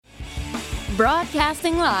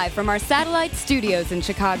Broadcasting live from our satellite studios in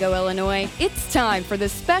Chicago, Illinois, it's time for the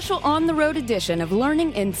special on-the-road edition of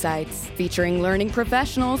Learning Insights, featuring learning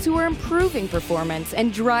professionals who are improving performance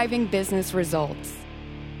and driving business results.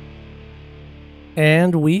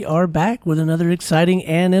 And we are back with another exciting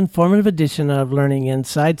and informative edition of Learning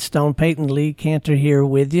Insights. Stone Payton, Lee Cantor here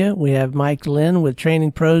with you. We have Mike Lynn with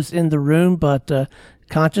Training Pros in the room, but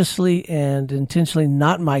consciously and intentionally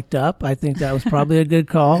not mic'd up. I think that was probably a good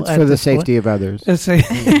call. It's for the safety of others.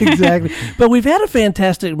 Exactly. But we've had a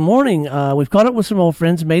fantastic morning. We've caught up with some old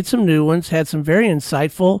friends, made some new ones, had some very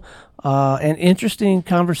insightful and interesting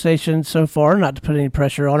conversations so far, not to put any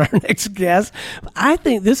pressure on our next guest. I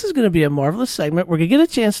think this is going to be a marvelous segment. We're going to get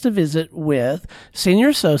a chance to visit with Senior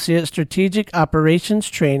Associate Strategic Operations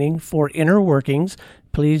Training for Inner Workings.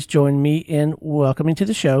 Please join me in welcoming to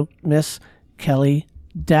the show, Miss Kelly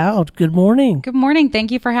Dowd. Good morning. Good morning.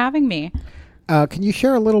 Thank you for having me. Can you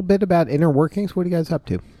share a little bit about Inner Workings? What are you guys up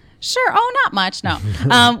to? Sure. Oh, not much. No.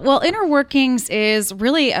 Well, Inner Workings is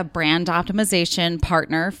really a brand optimization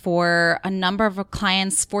partner for a number of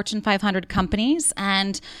clients, Fortune 500 companies,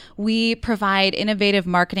 and we provide innovative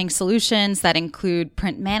marketing solutions that include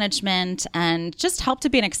print management and just help to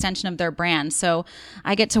be an extension of their brand. So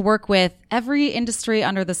I get to work with every industry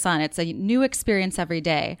under the sun. It's a new experience every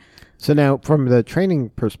day. So now, from the training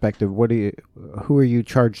perspective, who are you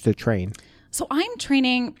charged to train? So I'm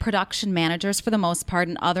training production managers for the most part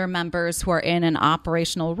and other members who are in an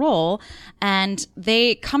operational role. And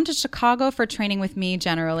they come to Chicago for training with me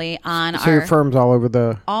generally on So your firm's all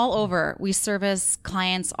over all over. We service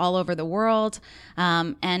clients all over the world.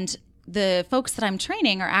 And the folks that I'm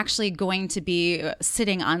training are actually going to be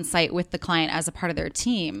sitting on site with the client as a part of their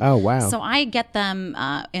team. Oh, wow. So I get them,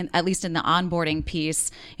 at least in the onboarding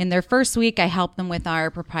piece, in their first week, I help them with our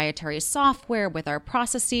proprietary software, with our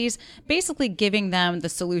processes, basically giving them the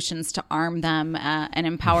solutions to arm them and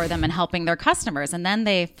empower them and helping their customers. And then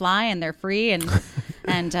they fly and they're free and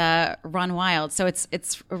run wild. So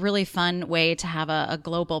it's a really fun way to have a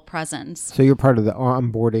global presence. So you're part of the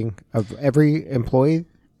onboarding of every employee?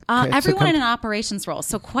 Everyone in an operations role.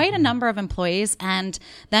 So quite a number of employees. And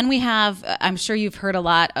then we have, I'm sure you've heard a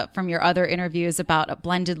lot from your other interviews about a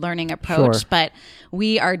blended learning approach, Sure. But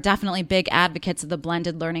we are definitely big advocates of the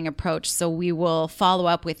blended learning approach. So we will follow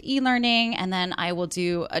up with e-learning, and then I will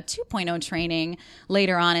do a 2.0 training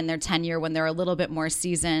later on in their tenure when they're a little bit more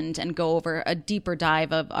seasoned and go over a deeper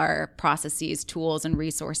dive of our processes, tools, and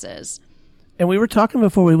resources. And we were talking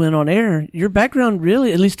before we went on air. Your background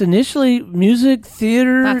really, at least initially, music,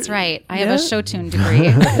 theater. That's right. I have a show tune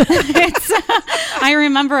degree. I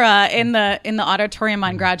remember in the auditorium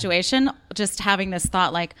on graduation, just having this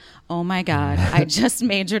thought like, oh my God, I just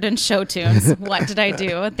majored in show tunes. What did I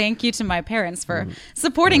do? Thank you to my parents for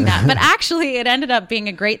supporting that. But actually, it ended up being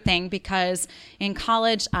a great thing because in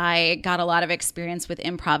college, I got a lot of experience with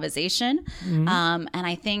improvisation. And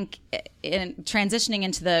I think in transitioning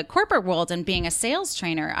into the corporate world and being a sales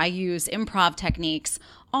trainer, I use improv techniques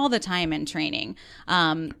all the time in training.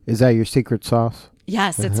 Is that your secret sauce?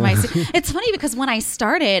 Yes, it's it's funny because when I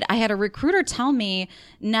started, I had a recruiter tell me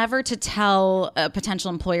never to tell potential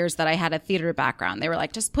employers that I had a theater background. They were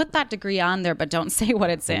like, just put that degree on there, but don't say what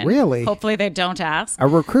it's in. Really? Hopefully they don't ask. A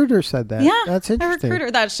recruiter said that? Yeah. That's interesting. A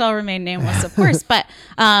recruiter that shall remain nameless, of course. But,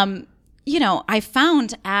 I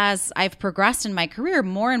found as I've progressed in my career,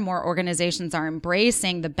 more and more organizations are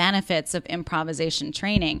embracing the benefits of improvisation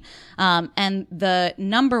training. And the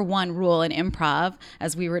number one rule in improv,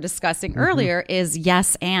 as we were discussing earlier, is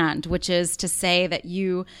yes and, which is to say that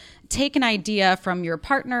you take an idea from your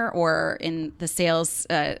partner, or in the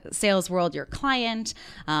sales world, your client,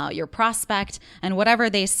 your prospect, and whatever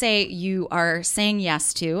they say, you are saying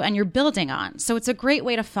yes to and you're building on. So it's a great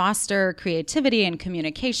way to foster creativity and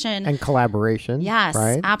communication. And collaboration. Yes,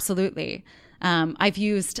 right? Absolutely. I've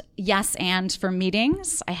used yes and for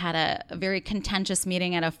meetings. I had a very contentious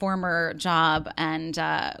meeting at a former job, and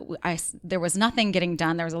there was nothing getting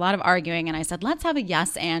done. There was a lot of arguing, and I said, let's have a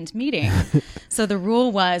yes and meeting. So the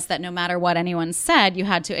rule was that no matter what anyone said, you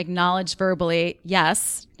had to acknowledge verbally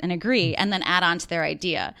yes and agree, and then add on to their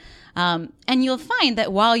idea. And you'll find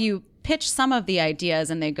that while you pitch some of the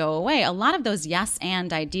ideas and they go away, a lot of those yes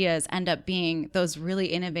and ideas end up being those really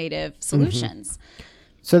innovative solutions.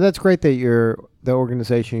 So that's great that the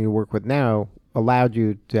organization you work with now allowed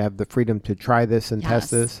you to have the freedom to try this and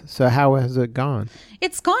test Yes. this. So how has it gone?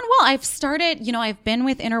 It's gone well. I've started, I've been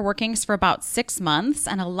with Inner Workings for about 6 months,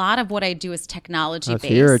 and a lot of what I do is technology Oh, based.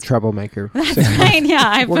 so you're a troublemaker. Right,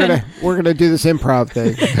 yeah. We're gonna do this improv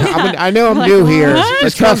thing. I know I'm new here,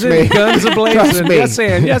 but trust me. Guns Trust a-blazing. me.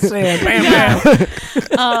 Yes, and bam, bam.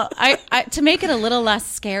 I to make it a little less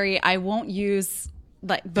scary, I won't use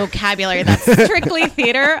like vocabulary that's strictly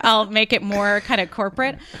theater. I'll make it more kind of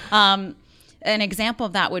corporate. An example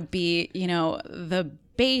of that would be, the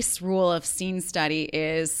base rule of scene study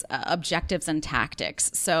is objectives and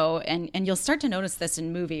tactics. So, and you'll start to notice this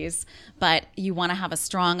in movies, but you want to have a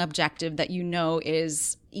strong objective that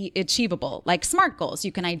is achievable, like SMART goals.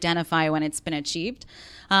 You can identify when it's been achieved.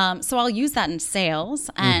 So I'll use that in sales,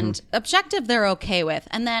 and objective they're okay with.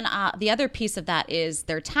 And then the other piece of that is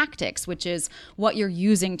their tactics, which is what you're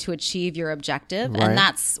using to achieve your objective. Right. And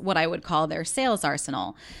that's what I would call their sales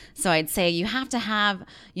arsenal. So I'd say you have to have,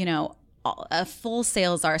 a full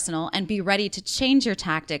sales arsenal and be ready to change your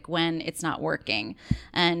tactic when it's not working.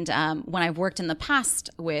 And when I've worked in the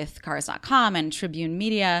past with Cars.com and Tribune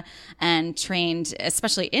Media and trained,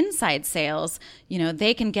 especially inside sales,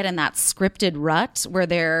 they can get in that scripted rut where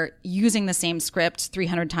they're using the same script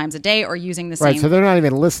 300 times a day or using the Right, same. so they're not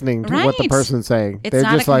even listening to what the Right. person's saying. It's They're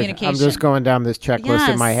not just a like, I'm communication. just going down this checklist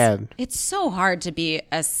in my Yes. head. It's so hard to be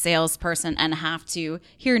a salesperson and have to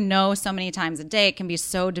hear no so many times a day. It can be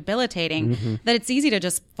so debilitating that it's easy to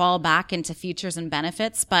just fall back into features and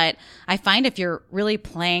benefits. But I find if you're really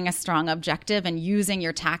playing a strong objective and using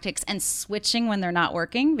your tactics and switching when they're not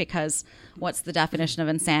working, because what's the definition of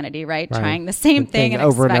insanity, right? Trying the same thing and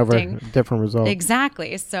over expecting and over, different results.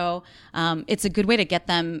 Exactly. So it's a good way to get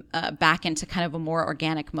them back into kind of a more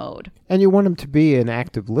organic mode. And you want them to be an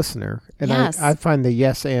active listener. And Yes. I find the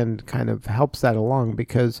yes and kind of helps that along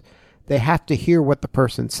because they have to hear what the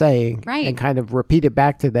person's saying Right. and kind of repeat it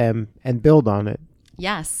back to them and build on it.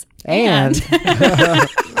 Yes. And see These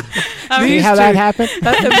how two- that happened?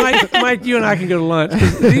 Mike, you and I can go to lunch.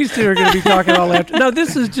 'Cause these two are going to be talking all after. No,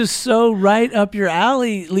 this is just so right up your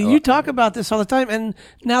alley, Lee. You talk about this all the time. And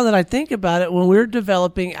now that I think about it, when we're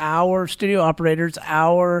developing our studio operators,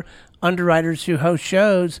 our underwriters who host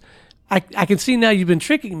shows, I can see now you've been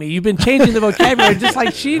tricking me. You've been changing the vocabulary just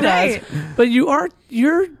like she does. Right. But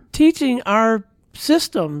you're teaching our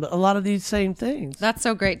system a lot of these same things. That's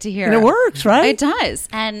so great to hear. And it works, right? It does.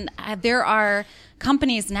 And there are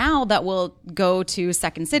companies now that will go to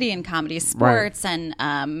Second City and Comedy Sports and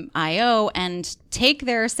IO and take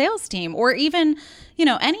their sales team or even,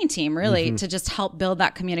 any team really to just help build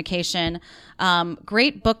that communication.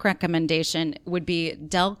 Great book recommendation would be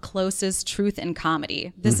Del Close's Truth in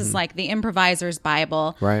Comedy. This is like the improviser's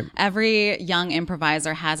Bible. Right. Every young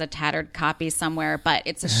improviser has a tattered copy somewhere, but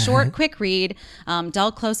it's a short, quick read.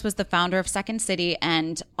 Del Close was the founder of Second City,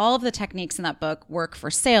 and all of the techniques in that book work for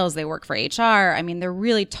sales. They work for HR. I mean, they're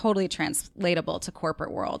really totally translatable to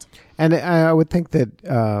corporate world. And I would think that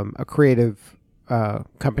a creative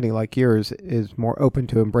company like yours is more open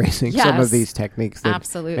to embracing some of Yes. these techniques than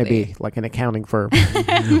Absolutely. maybe like an accounting firm.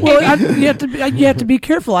 Well, you have to be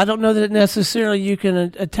careful. I don't know that necessarily you can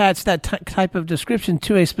attach that type of description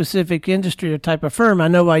to a specific industry or type of firm. I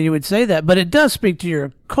know why you would say that, but it does speak to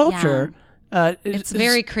your culture. It's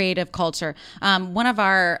very creative culture. One of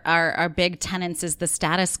our big tenets is the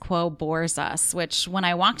status quo bores us, which when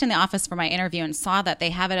I walked in the office for my interview and saw that they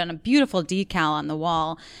have it on a beautiful decal on the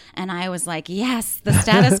wall, and I was like, yes, the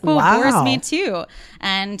status quo Wow. bores me too.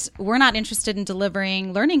 And we're not interested in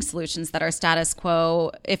delivering learning solutions that are status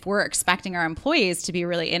quo. If we're expecting our employees to be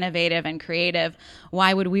really innovative and creative,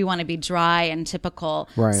 why would we want to be dry and typical?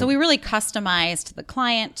 Right. So we really customize to the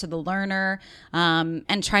client, to the learner,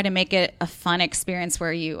 and try to make it a fun experience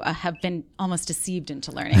where you have been almost deceived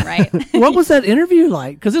into learning, right? What was that interview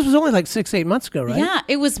like? Because this was only like 6-8 months ago, right? Yeah,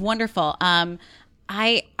 it was wonderful.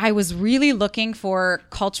 I was really looking for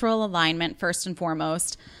cultural alignment first and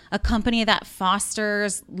foremost, a company that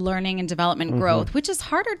fosters learning and development growth, which is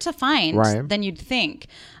harder to find Right. than you'd think.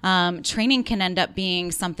 Training can end up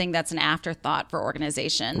being something that's an afterthought for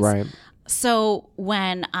organizations. Right. So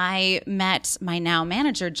when I met my now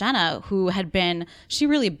manager, Jenna, she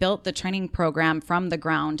really built the training program from the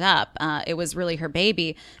ground up. It was really her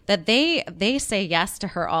baby, that they say yes to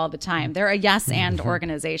her all the time. They're a yes and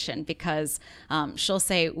organization because she'll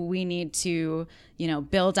say, we need to,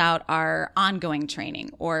 build out our ongoing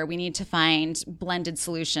training, or we need to find blended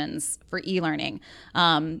solutions for e-learning.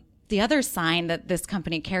 the other sign that this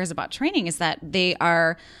company cares about training is that they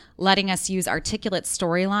are letting us use Articulate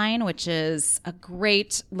Storyline, which is a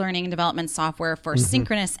great learning and development software for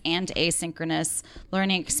synchronous and asynchronous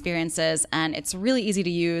learning experiences. And it's really easy to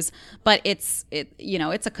use, but it's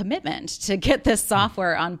a commitment to get this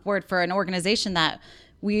software on board for an organization that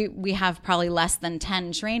we have probably less than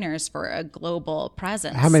 10 trainers for a global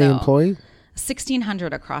presence. How many employees?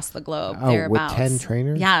 1,600 across the globe. Oh, thereabouts. with 10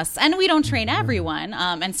 trainers? Yes. And we don't train everyone.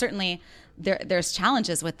 And certainly there's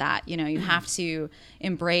challenges with that. You have to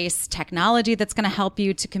embrace technology that's going to help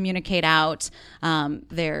you to communicate out.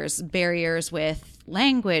 There's barriers with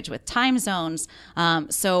language, with time zones.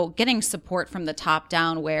 So getting support from the top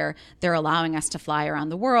down where they're allowing us to fly around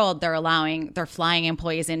the world, they're flying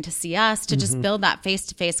employees in to see us to just build that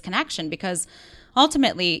face-to-face connection, because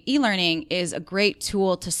ultimately, e-learning is a great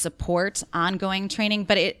tool to support ongoing training,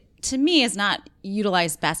 but it, to me, is not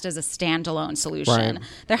utilized best as a standalone solution. Right.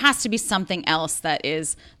 There has to be something else that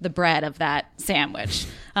is the bread of that sandwich.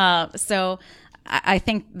 So I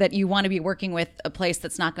think that you want to be working with a place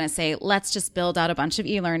that's not going to say, let's just build out a bunch of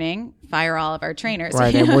e-learning, fire all of our trainers.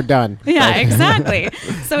 Right, and we're done. Yeah, exactly.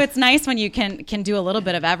 So it's nice when you can do a little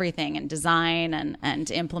bit of everything and design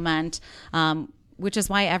and implement, which is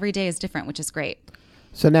why every day is different, which is great.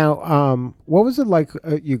 So now, what was it like?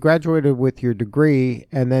 You graduated with your degree,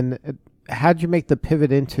 and then how'd you make the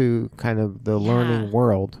pivot into kind of the learning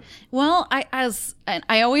world? Well,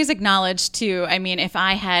 I always acknowledge too, I mean, if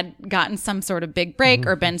I had gotten some sort of big break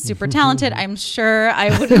or been super talented, I'm sure I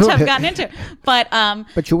wouldn't have gotten into it.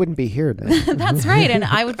 But you wouldn't be here then. That's right. And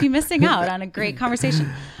I would be missing out on a great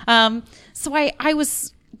conversation. So I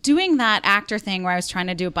was doing that actor thing where I was trying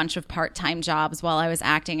to do a bunch of part-time jobs while I was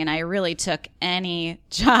acting, and I really took any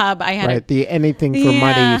job I had. The anything for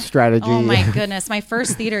money strategy. Oh my goodness. My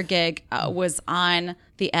first theater gig was on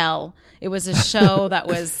the L. It was a show that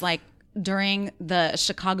was like during the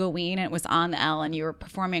Chicago-ween, and it was on the L, and you were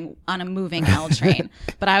performing on a moving L train.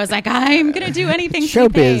 But I was like, I'm going to do anything to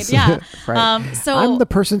be paid. Showbiz. Yeah. Right. So I'm the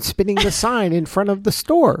person spinning the sign in front of the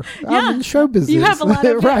store. I'm in show business. You have a lot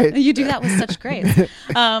of right. You do that with such grace.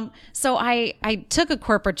 So I took a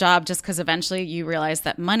corporate job just because eventually you realize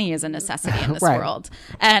that money is a necessity in this world.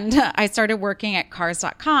 And I started working at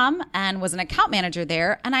Cars.com and was an account manager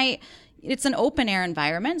there. And it's an open air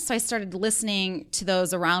environment. So I started listening to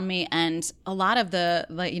those around me, and a lot of the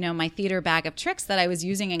my theater bag of tricks that I was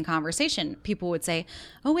using in conversation, people would say,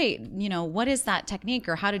 oh, wait, what is that technique,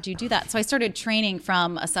 or how did you do that? So I started training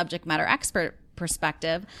from a subject matter expert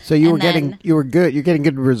perspective. So you're getting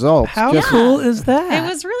good results. How cool is that? It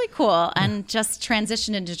was really cool, and just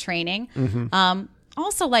transitioned into training.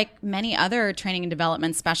 Also, like many other training and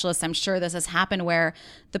development specialists, I'm sure this has happened where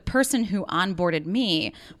the person who onboarded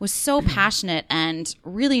me was so passionate and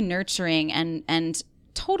really nurturing and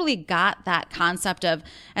totally got that concept of,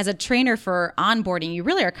 as a trainer for onboarding, you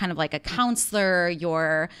really are kind of like a counselor,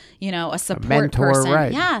 you're, a support mentor, person.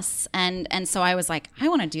 Right. Yes. And so I was like, I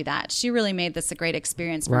want to do that. She really made this a great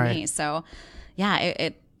experience for me. So yeah,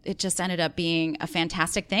 it just ended up being a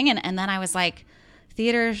fantastic thing. And then I was like,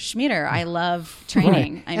 theater schmeater, I love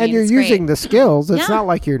training. Right. And you're using the skills. It's Yeah. not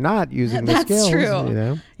like you're not using the skills. That's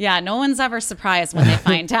true. Yeah, no one's ever surprised when they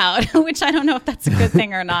find out, which I don't know if that's a good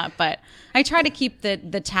thing or not, but I try to keep the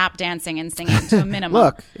tap dancing and singing to a minimum.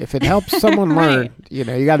 Look, if it helps someone learn, you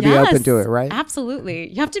got to be open to it, right? Absolutely.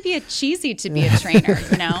 You have to be a cheesy to be a trainer,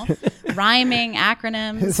 Rhyming,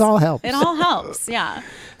 acronyms. It all helps. It all helps, yeah.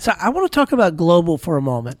 So I want to talk about global for a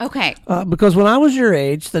moment. Okay. Because when I was your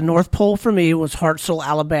age, the North Pole for me was Hartselle,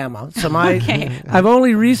 Alabama. So I've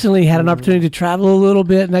only recently had an opportunity to travel a little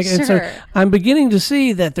bit. And so I'm beginning to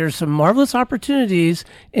see that there's some marvelous opportunities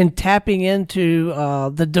in tapping into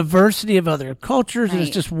the diversity of other cultures. Right. And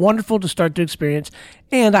it's just wonderful to start to experience.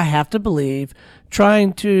 And I have to believe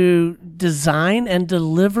trying to design and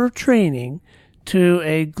deliver training to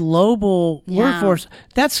a global workforce,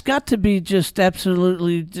 that's got to be just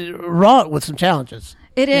absolutely wrought with some challenges.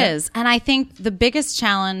 It is. And I think the biggest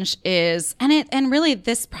challenge is, and really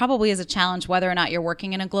this probably is a challenge whether or not you're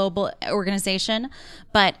working in a global organization,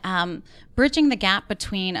 but bridging the gap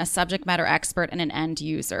between a subject matter expert and an end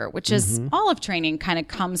user, which is all of training kind of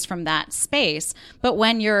comes from that space. But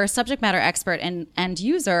when your subject matter expert and end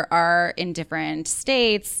user are in different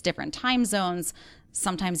states, different time zones,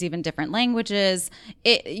 sometimes even different languages,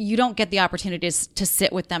 you don't get the opportunities to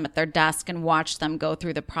sit with them at their desk and watch them go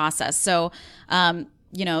through the process. So,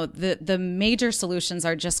 the major solutions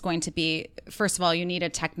are just going to be, first of all, you need a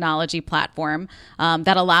technology platform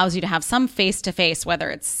that allows you to have some face-to-face, whether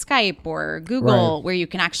it's Skype or Google, where you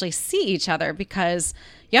can actually see each other, because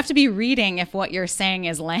you have to be reading if what you're saying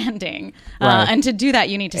is landing. Right. And to do that,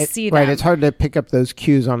 you need to see them. Right. It's hard to pick up those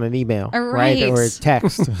cues on an email, right? Or a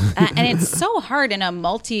text. And it's so hard in a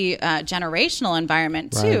multi-generational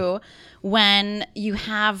environment too, when you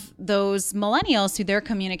have those millennials who their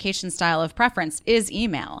communication style of preference is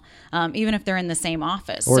email, even if they're in the same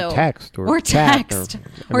office. Or text. Or text.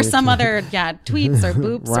 Or some other, tweets or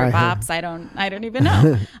boops or bops. I don't even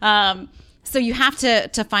know. So you have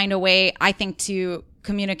to find a way, I think, to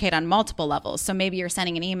communicate on multiple levels. So maybe you're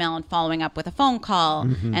sending an email and following up with a phone call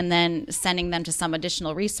and then sending them to some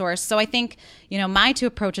additional resource. So I think, my two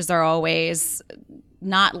approaches are always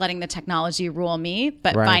not letting the technology rule me,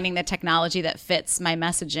 but finding the technology that fits my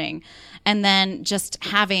messaging. And then just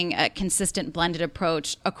having a consistent blended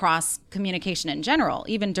approach across communication in general,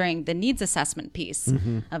 even during the needs assessment piece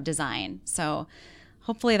of design. So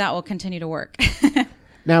hopefully that will continue to work.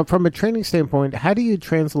 Now, from a training standpoint, how do you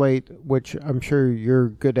translate, which I'm sure you're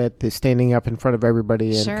good at, the standing up in front of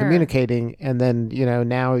everybody and communicating, and then,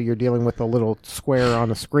 now you're dealing with a little square on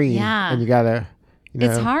a screen, and you got to,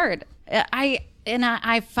 It's hard.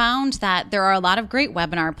 I found that there are a lot of great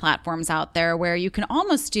webinar platforms out there where you can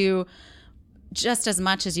almost do just as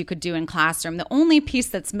much as you could do in classroom. The only piece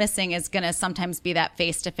that's missing is going to sometimes be that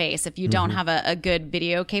face-to-face if you don't have a good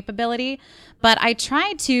video capability. But I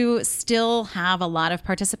try to still have a lot of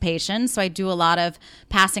participation. So I do a lot of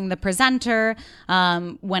passing the presenter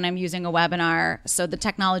when I'm using a webinar. So the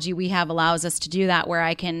technology we have allows us to do that, where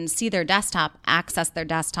I can see their desktop, access their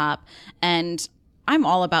desktop, and I'm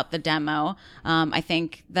all about the demo. I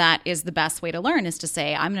think that is the best way to learn, is to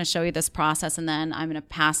say, I'm going to show you this process, and then I'm going to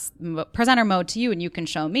pass presenter mode to you, and you can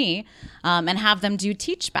show me, and have them do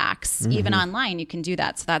teach backs. Even online, you can do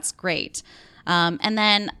that. So that's great. And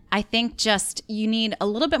then I think just you need a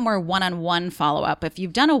little bit more one-on-one follow-up. If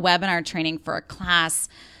you've done a webinar training for a class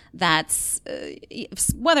that's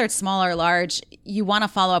whether it's small or large, you want to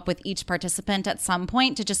follow up with each participant at some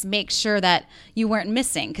point to just make sure that you weren't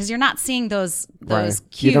missing, because you're not seeing those cues.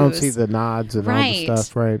 You don't see the nods and all the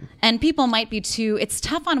stuff, right? And people might be it's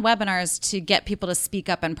tough on webinars to get people to speak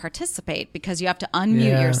up and participate, because you have to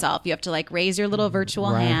unmute yourself. You have to raise your little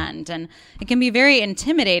virtual hand, and it can be very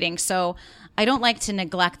intimidating. So I don't like to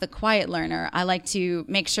neglect the quiet learner. I like to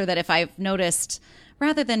make sure that if I've noticed,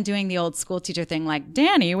 rather than doing the old school teacher thing like,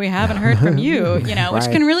 Danny, we haven't heard from you, which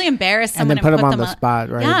can really embarrass someone and then put them on the spot,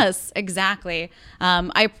 right? Yes, exactly.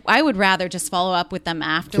 I would rather just follow up with them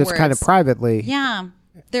afterwards. Just kind of privately. Yeah.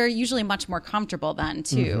 They're usually much more comfortable then,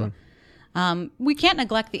 too. We can't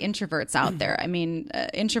neglect the introverts out there. I mean,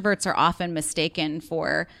 introverts are often mistaken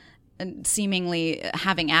for seemingly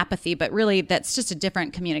having apathy, but really that's just a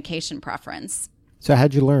different communication preference. So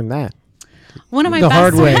how'd you learn that? One of my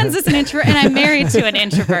best friends is an introvert, and I'm married to an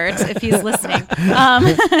introvert, if he's listening.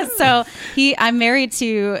 I'm married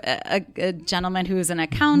to a gentleman who's an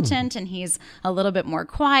accountant, and he's a little bit more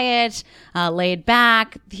quiet, laid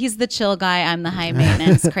back. He's the chill guy. I'm the high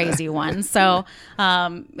maintenance, crazy one. So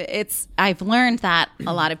I've learned that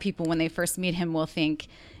a lot of people, when they first meet him, will think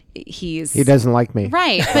he doesn't like me,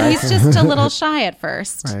 right? But he's just a little shy at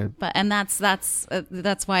first. Right. And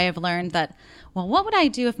that's why I've learned that. Well, what would I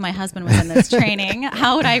do if my husband was in this training?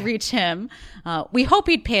 How would I reach him? We hope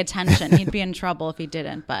he'd pay attention. He'd be in trouble if he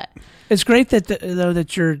didn't. But it's great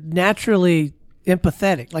that you're naturally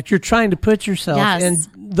empathetic. Like, you're trying to put yourself in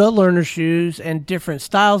the learner's shoes and different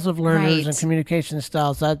styles of learners and communication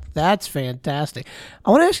styles. That's fantastic.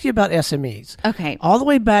 I want to ask you about SMEs. Okay. All the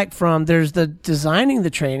way back from, there's the designing the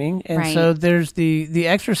training, and so there's the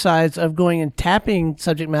exercise of going and tapping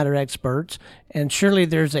subject matter experts, and surely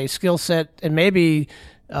there's a skill set, and maybe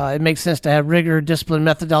it makes sense to have rigor, discipline,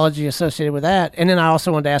 methodology associated with that. And then I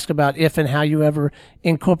also wanted to ask about if and how you ever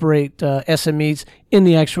incorporate SMEs in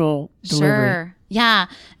the actual delivery. Sure. Yeah.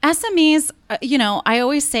 SMEs, I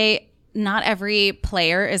always say not every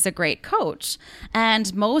player is a great coach.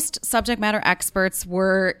 And most subject matter experts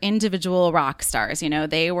were individual rock stars.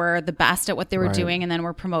 They were the best at what they were doing and then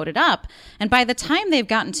were promoted up. And by the time they've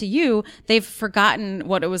gotten to you, they've forgotten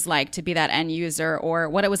what it was like to be that end user, or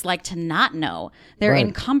what it was like to not know. They're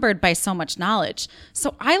encumbered by so much knowledge.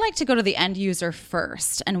 So I like to go to the end user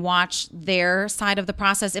first and watch their side of the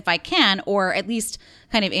process if I can, or at least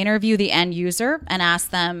kind of interview the end user and ask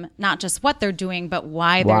them not just what they're doing, but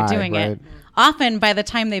why they're doing it. Often by the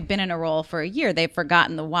time they've been in a role for a year, they've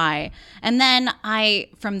forgotten the why. And then I,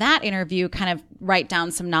 from that interview, kind of write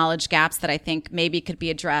down some knowledge gaps that I think maybe could be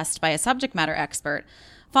addressed by a subject matter expert.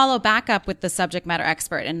 follow back up with the subject matter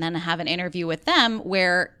expert and then have an interview with them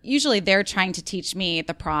where usually they're trying to teach me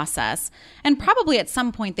the process. And probably at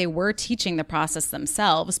some point they were teaching the process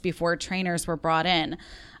themselves before trainers were brought in.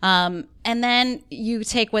 And then you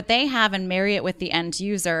take what they have and marry it with the end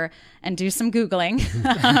user and do some Googling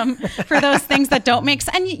for those things that don't make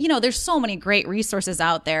sense. And, you know, there's so many great resources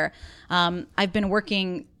out there. I've been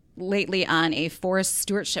working lately on a Forest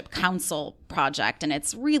Stewardship Council project, and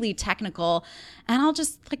it's really technical. And I'll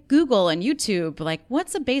just like Google and YouTube, like,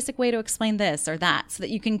 what's a basic way to explain this or that, so that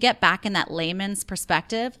you can get back in that layman's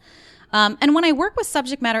perspective. And when I work with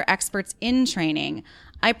subject matter experts in training,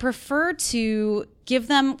 I prefer to give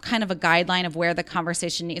them kind of a guideline of where the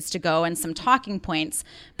conversation needs to go and some talking points,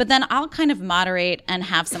 but then I'll kind of moderate and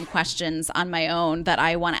have some questions on my own that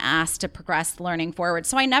I want to ask to progress learning forward.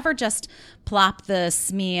 So I never just plop the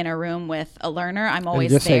SME in a room with a learner. I'm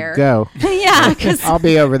always just there. Say, go. Yeah, because I'll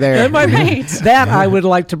be over there. That might be, that I would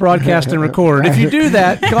like to broadcast and record. If you do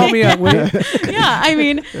that, call me up, will you? Yeah, I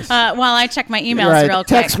mean, while I check my emails real quick.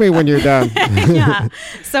 Text me when you're done. Yeah.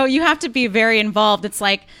 So you have to be very involved. It's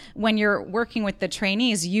like when you're working with the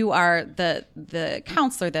trainees, you are the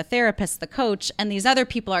counselor, the therapist, the coach, and these other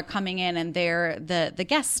people are coming in and they're the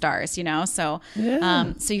guest stars, you know? So,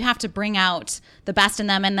 so you have to bring out the best in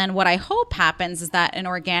them. And then what I hope happens is that an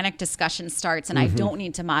organic discussion starts and I don't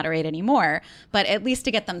need to moderate anymore, but at least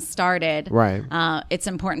to get them started, right. It's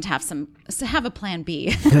important to have a plan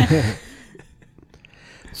B.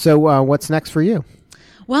 So what's next for you?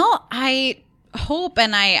 Well, I hope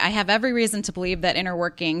and I have every reason to believe that Inner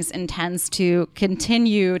Workings intends to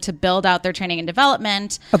continue to build out their training and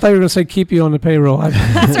development. I thought you were going to say keep you on the payroll.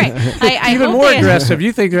 That's right. I Even more aggressive.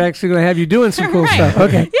 You think they're actually going to have you doing some cool stuff.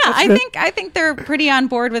 Okay. Yeah, I think they're pretty on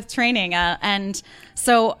board with training. And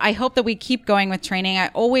so I hope that we keep going with training. I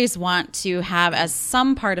always want to have as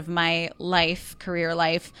some part of my life, career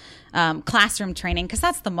life, classroom training, because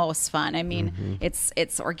that's the most fun. I mean,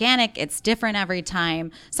 it's organic, it's different every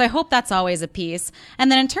time. So I hope that's always a piece.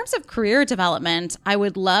 And then in terms of career development, I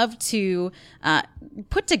would love to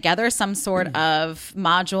put together some sort of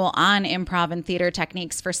module on improv and theater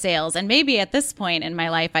techniques for sales. And maybe at this point in my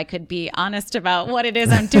life, I could be honest about what it is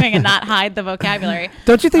I'm doing and not hide the vocabulary.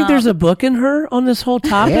 Don't you think there's a book in her on this whole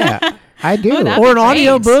topic? Yeah. I do. Or an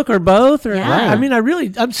audio book or both. Or Yeah. I mean,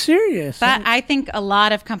 I'm serious. That I think a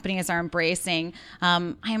lot of companies are embracing.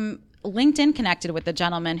 I'm LinkedIn connected with a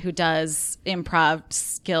gentleman who does improv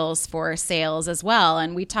skills for sales as well.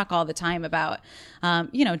 And we talk all the time about,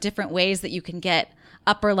 different ways that you can get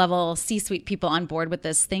upper level C-suite people on board with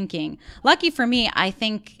this thinking. Lucky for me, I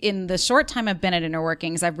think in the short time I've been at Inner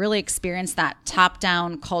Workings, I've really experienced that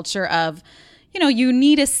top-down culture of, you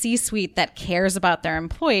need a C-suite that cares about their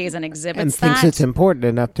employees and exhibits and that. thinks it's important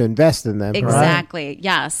enough to invest in them. Exactly. Right?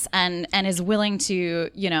 Yes. And is willing to,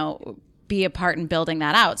 be a part in building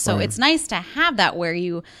that out. So it's nice to have that where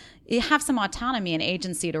you have some autonomy and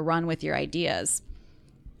agency to run with your ideas,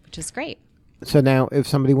 which is great. So now if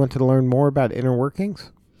somebody wanted to learn more about Inner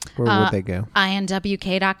Workings, where would they go?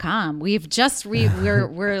 INWK.com. We've just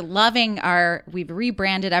we're loving we've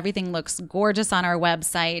rebranded. Everything looks gorgeous on our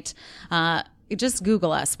website. Just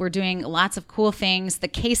Google us. We're doing lots of cool things. The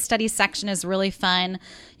case study section is really fun.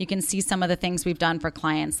 You can see some of the things we've done for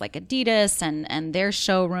clients like Adidas and their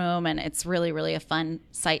showroom, and it's really, really a fun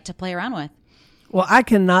site to play around with. Well, I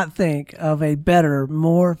cannot think of a better,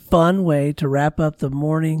 more fun way to wrap up the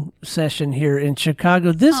morning session here in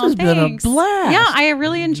Chicago. This has been a blast. Yeah, I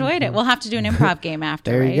really enjoyed it. We'll have to do an improv game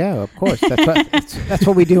after, There right? you go. Of course. That's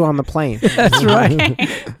what we do on the plane. That's right.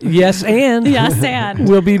 Yes, and. Yes, and.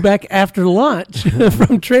 We'll be back after lunch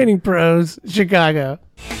from Training Pros Chicago.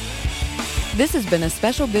 This has been a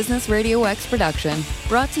Special Business Radio X production,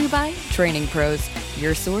 brought to you by Training Pros,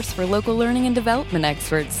 your source for local learning and development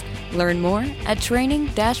experts. Learn more at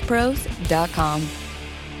training-pros.com.